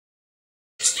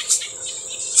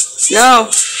No.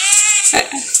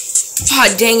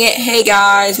 Oh, dang it. Hey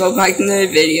guys, welcome back to another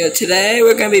video. Today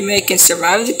we're going to be making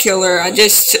Survive the Killer. I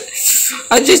just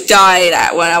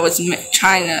died when I was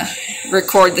trying to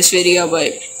record this video,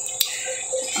 but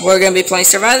we're going to be playing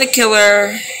Survive the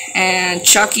Killer, and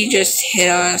Chucky just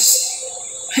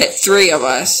hit three of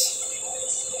us.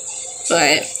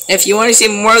 But if you want to see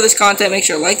more of this content, make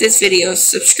sure to like this video,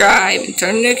 subscribe, and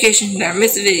turn on notifications to never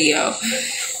miss a video.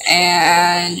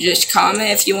 And just comment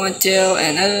if you want to.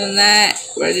 And other than that,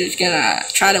 we're just gonna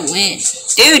try to win.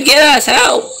 Dude, get us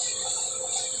help!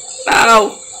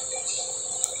 No!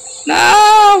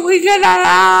 No! We gonna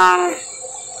die!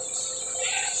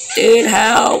 Dude,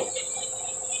 help!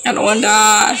 I don't wanna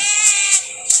die.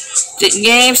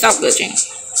 Game, stop glitching.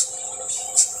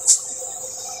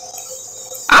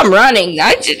 I'm running.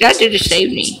 That dude just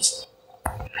saved me.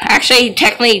 Actually, he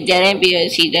technically didn't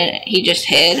because he just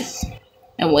hid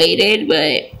and waited, but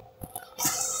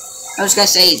I was gonna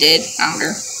say he did. I don't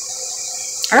care.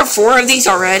 I got 4 of these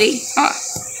already. Huh.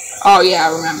 Oh yeah,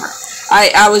 I remember.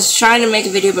 I was trying to make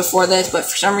a video before this, but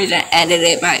for some reason I edited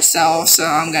it by itself, so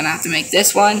I'm gonna have to make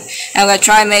this one. And I'm gonna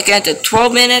try and make it into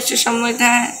 12 minutes or something like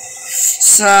that.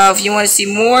 So if you want to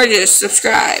see more, just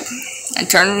subscribe and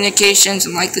turn on notifications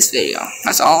and like this video.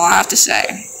 That's all I have to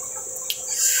say.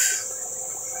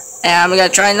 And I'm gonna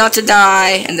try not to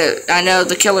die. And I know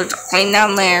the killer's playing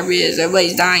down there because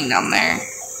everybody's dying down there.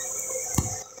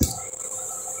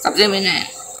 Stop zooming in.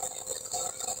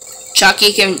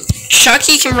 Chucky can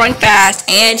run fast,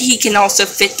 and he can also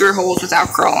fit through holes without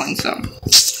crawling. So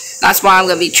that's why I'm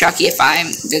gonna be Chucky if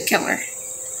I'm the killer.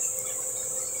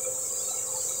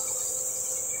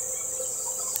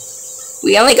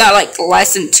 We only got like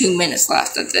less than 2 minutes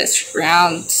left of this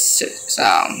round, so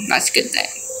that's a good thing.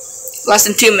 Less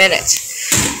than 2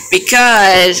 minutes,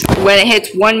 because when it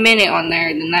hits 1 minute on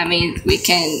there, then that means we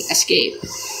can escape.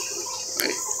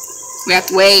 We have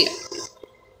to wait.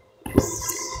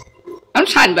 I'm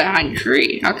just hiding behind a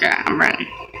tree. Okay, I'm running.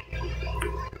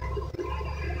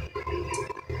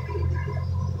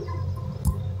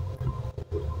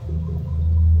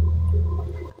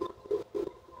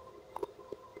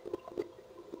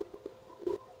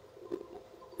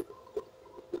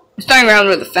 I'm starting around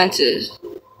where the fence is.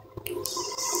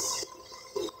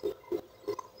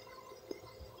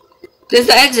 This is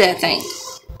the exit, I think.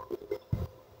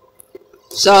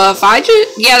 So if I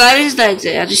just... yeah, that is the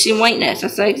exit. I just see whiteness.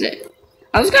 That's the exit.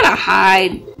 I was gonna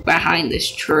hide behind this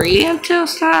tree until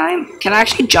it's time. Can I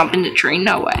actually jump in the tree?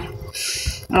 No way.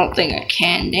 I don't think I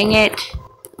can. Dang it.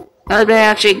 That would be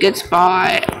actually a good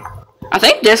spot. I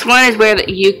think this one is where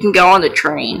you can go on the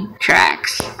train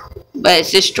tracks. But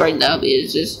it's destroyed though,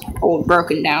 because it's just old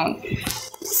broken down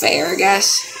fair, I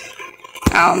guess.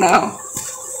 I don't know.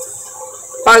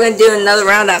 Probably gonna do another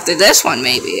round after this one,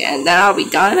 maybe, and then I'll be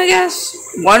done, I guess.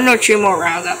 1 or 2 more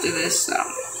rounds after this, so.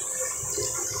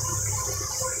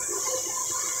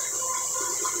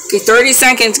 Okay, 30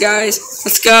 seconds, guys.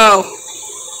 Let's go.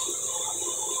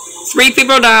 3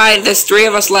 people died. There's 3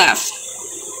 of us left.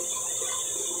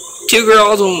 2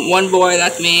 girls and 1 boy.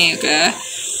 That's me. Okay.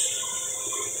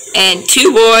 And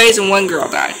 2 boys and 1 girl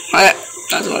died.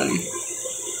 That's what I mean.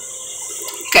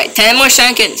 Okay, 10 more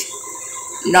seconds.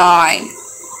 9,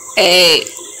 8.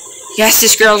 Yes,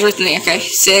 this girl's with me. Okay,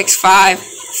 6, 5,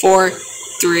 4,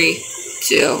 3,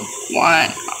 2,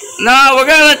 1. No, we're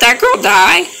gonna let that girl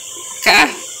die.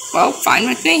 Okay, well, fine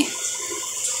with me.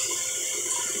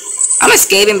 I'm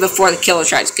escaping before the killer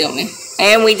tries to kill me.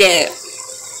 And we did it.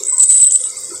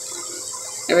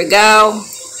 There we go.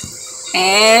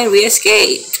 And we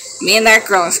escaped. Me and that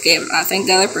girl escaped. I think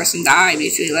the other person died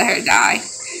because we let her die.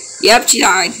 Yep, she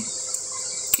died.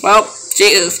 Well,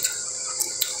 she oofed.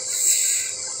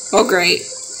 Oh, great.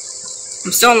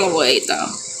 I'm still on the way,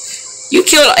 though. You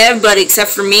killed everybody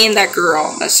except for me and that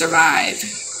girl that survived.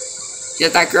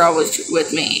 Because that girl was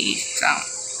with me, so.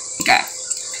 Okay.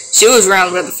 She was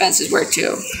around where the fences were,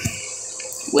 too.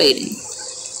 Waiting.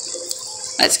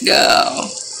 Let's go.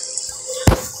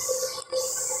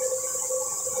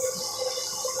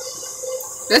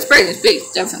 Let's break this big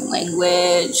different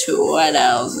language. What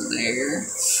else is there?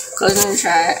 Closing the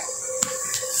chat.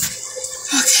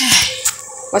 Okay.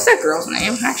 What's that girl's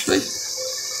name, actually?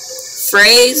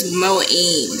 Phrase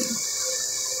Moeen.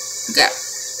 Okay.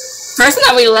 Person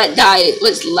that we let die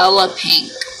was Lola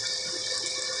Pink.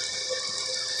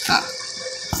 Huh.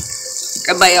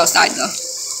 Everybody else died, though.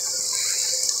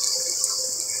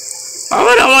 Why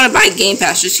would I want to buy Game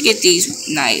Pass just to get these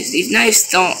knives? These knives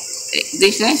don't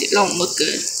look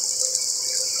good.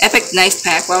 Epic Knife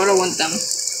Pack, why would I want them?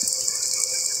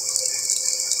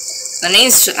 The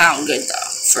names sound good though,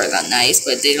 for the knives,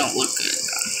 but they don't look good though.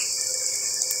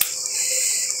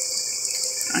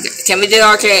 Can we do the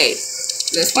arcade?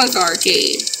 This one's the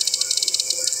arcade.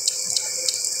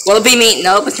 Will it be me?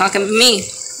 Nope, it's not gonna be me.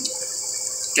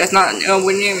 That's not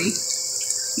nowhere near me.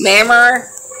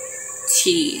 Mammer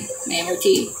T.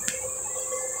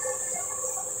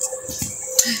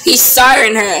 He's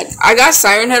Siren Head. I got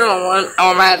Siren Head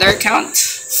on my other account.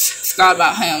 Forgot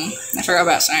about him. I forgot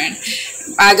about Siren.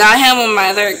 I got him on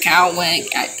my other account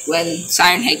when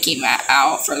Siren Head came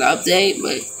out for the update,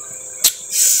 but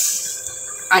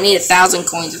I need 1,000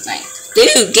 coins, I think.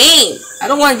 Dude, game! I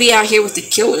don't want to be out here with the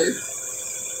killer.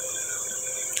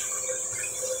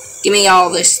 Give me all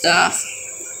this stuff.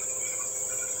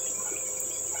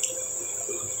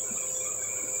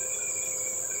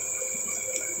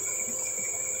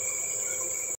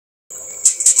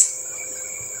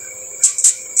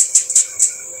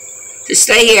 Just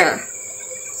stay here.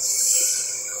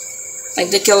 I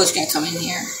think the killer's gonna come in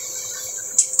here.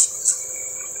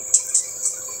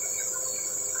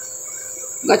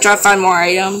 I'm gonna try to find more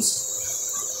items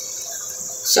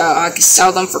so I can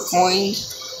sell them for coins.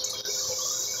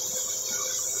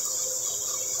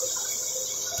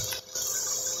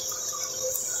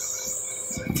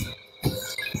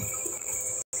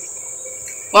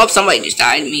 Well, somebody just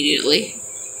died immediately.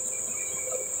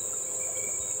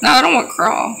 No, I don't want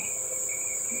crawl.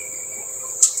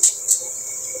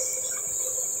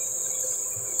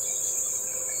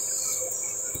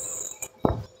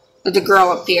 The girl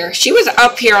up here. She was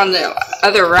up here on the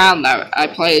other round that I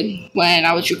played when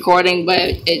I was recording, but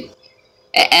it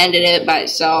ended it by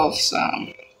itself, so.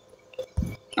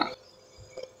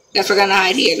 Guess we're gonna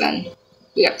hide here then.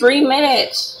 We got 3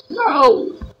 minutes.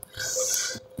 No.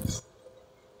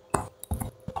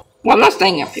 Well, I'm not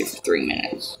staying up here for 3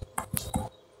 minutes.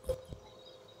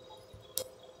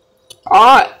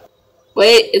 Oh,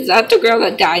 wait, is that the girl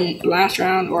that died in the last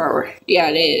round? Or yeah,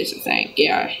 it is, I think,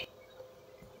 yeah.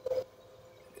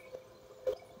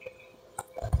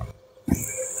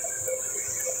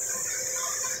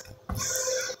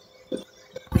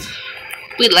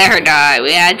 We let her die.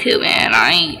 We had to, man.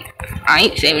 I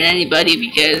ain't saving anybody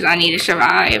because I need to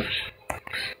survive.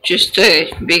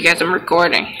 Because I'm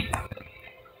recording.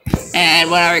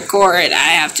 And when I record,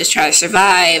 I have to try to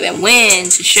survive and win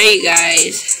to show you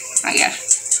guys, I guess.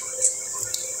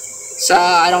 So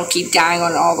I don't keep dying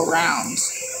on all the rounds.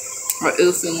 Or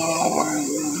oofing on all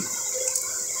rounds.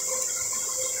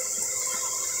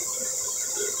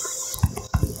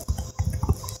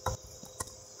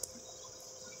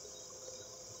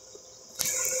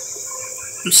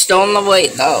 I'm still on the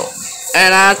wait though.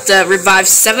 And I have to revive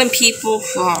 7 people.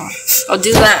 Oh, I'll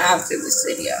do that after this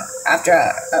video. After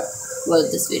I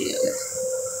upload this video.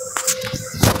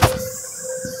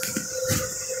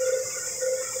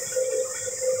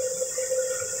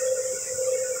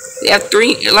 We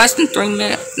have less than 3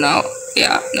 minutes. No.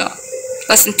 Yeah, no.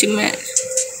 Less than 2 minutes.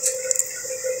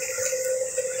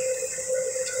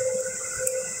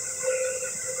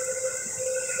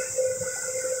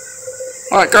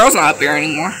 Well, that girl's not up here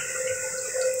anymore.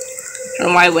 I don't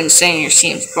know why I wouldn't stay in your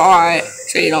same spot,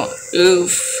 so you don't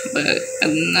oof, but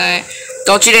other than that,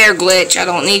 don't you dare glitch. I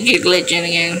don't need you to glitch in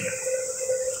again.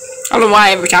 I don't know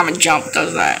why every time I jump it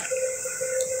does that.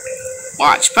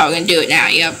 Watch, probably gonna do it now,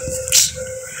 yep.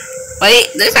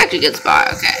 Wait, this is actually a good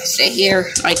spot. Okay, stay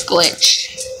here, like glitch.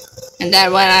 And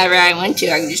then whenever I went to,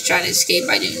 I can just try to escape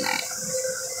by doing that.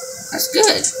 That's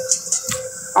good.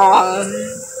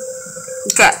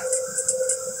 Okay.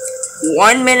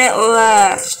 1 minute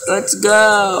left. Let's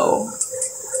go.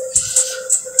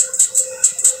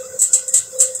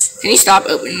 Can you stop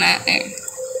opening that thing?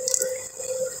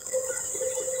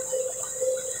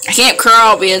 I can't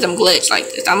crawl because I'm glitched like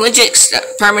this. I'm legit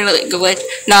permanently glitched.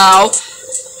 No.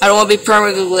 I don't want to be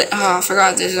permanently glitched. Oh, I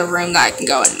forgot there's a room that I can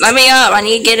go in. Let me up. I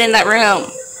need to get in that room.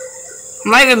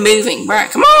 I'm not even moving. Bro,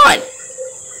 come on.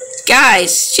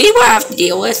 Guys, see what I have to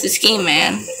deal with this game,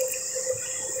 man.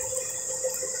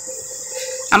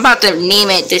 I'm about to name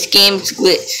it, this game's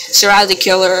glitch. Survive the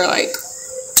Killer, like,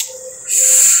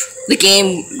 the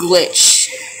game glitch.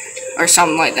 Or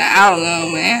something like that. I don't know,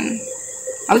 man.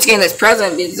 I'm just getting this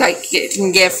present because I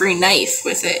can get a free knife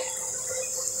with it.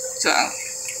 So.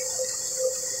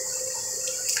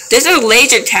 This is a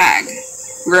laser tag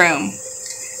room.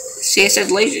 See, it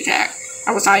says laser tag.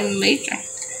 I was hiding laser.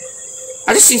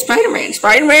 I just seen Spider-Man.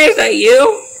 Spider-Man, is that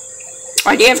you?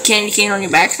 Why do you have candy cane on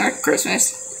your back? It's not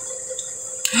Christmas.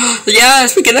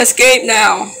 Yes, we can escape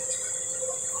now.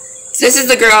 This is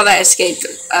the girl that escaped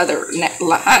the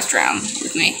last round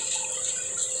with me.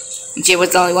 And she was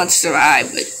the only one to survive,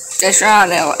 but this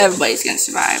round, everybody's gonna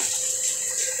survive.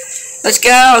 Let's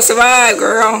go, survive,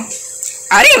 girl.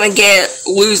 I didn't even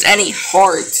lose any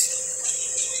hearts.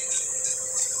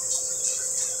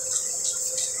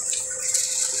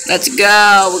 Let's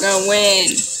go. We're gonna win.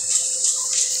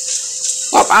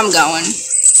 Well, I'm going.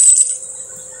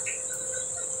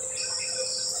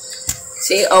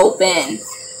 See, open.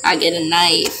 I get a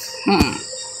knife.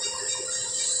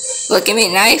 Look, give me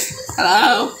a knife.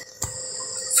 Hello.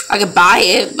 I could buy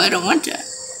it, but I don't want to.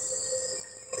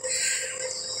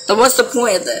 So what's the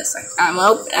point of this? Like,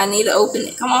 I need to open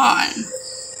it. Come on.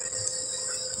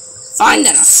 Fine,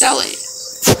 then I'll sell it.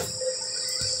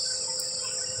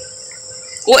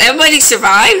 Well, everybody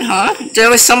survived, huh? There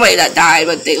was somebody that died,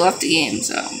 but they left the game,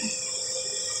 so.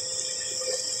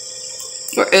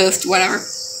 Or oofed, whatever.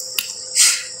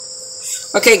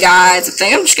 Okay, guys, I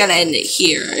think I'm just gonna end it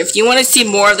here. If you want to see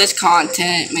more of this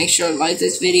content, make sure to like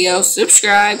this video,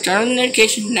 subscribe, turn on the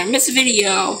notifications to never miss a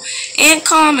video, and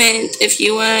comment if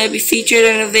you want to be featured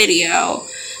in a video.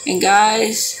 And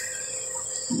guys,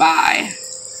 bye.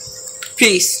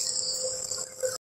 Peace.